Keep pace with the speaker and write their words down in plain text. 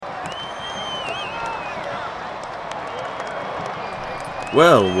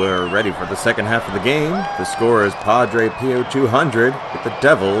Well, we're ready for the second half of the game. The score is Padre Pio 200 with the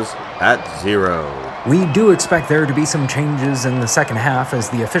Devils at 0. We do expect there to be some changes in the second half as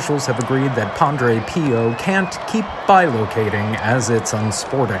the officials have agreed that Padre Pio can't keep bilocating as it's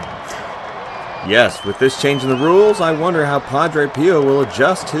unsporting. Yes, with this change in the rules, I wonder how Padre Pio will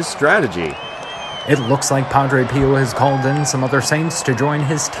adjust his strategy. It looks like Padre Pio has called in some other saints to join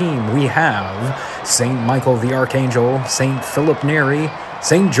his team. We have St. Michael the Archangel, St. Philip Neri,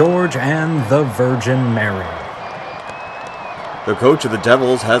 St. George, and the Virgin Mary. The coach of the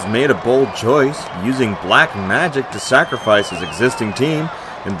Devils has made a bold choice, using black magic to sacrifice his existing team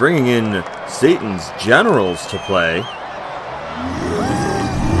and bringing in Satan's generals to play.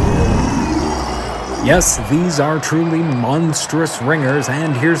 Yes, these are truly monstrous ringers,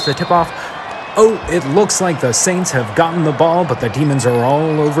 and here's the tip-off. Oh, it looks like the Saints have gotten the ball, but the demons are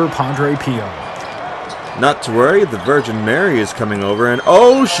all over Padre Pio. Not to worry, the Virgin Mary is coming over, and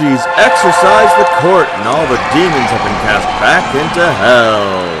she's exorcised the court, and all the demons have been cast back into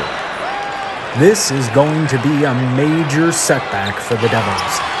hell. This is going to be a major setback for the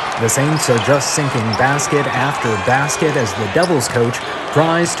Devils. The Saints are just sinking basket after basket as the Devils coach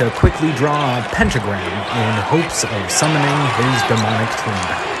tries to quickly draw a pentagram in hopes of summoning his demonic team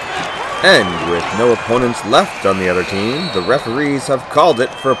back. And with no opponents left on the other team, the referees have called it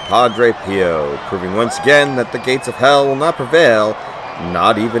for Padre Pio, proving once again that the gates of hell will not prevail,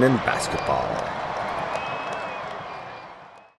 not even in basketball.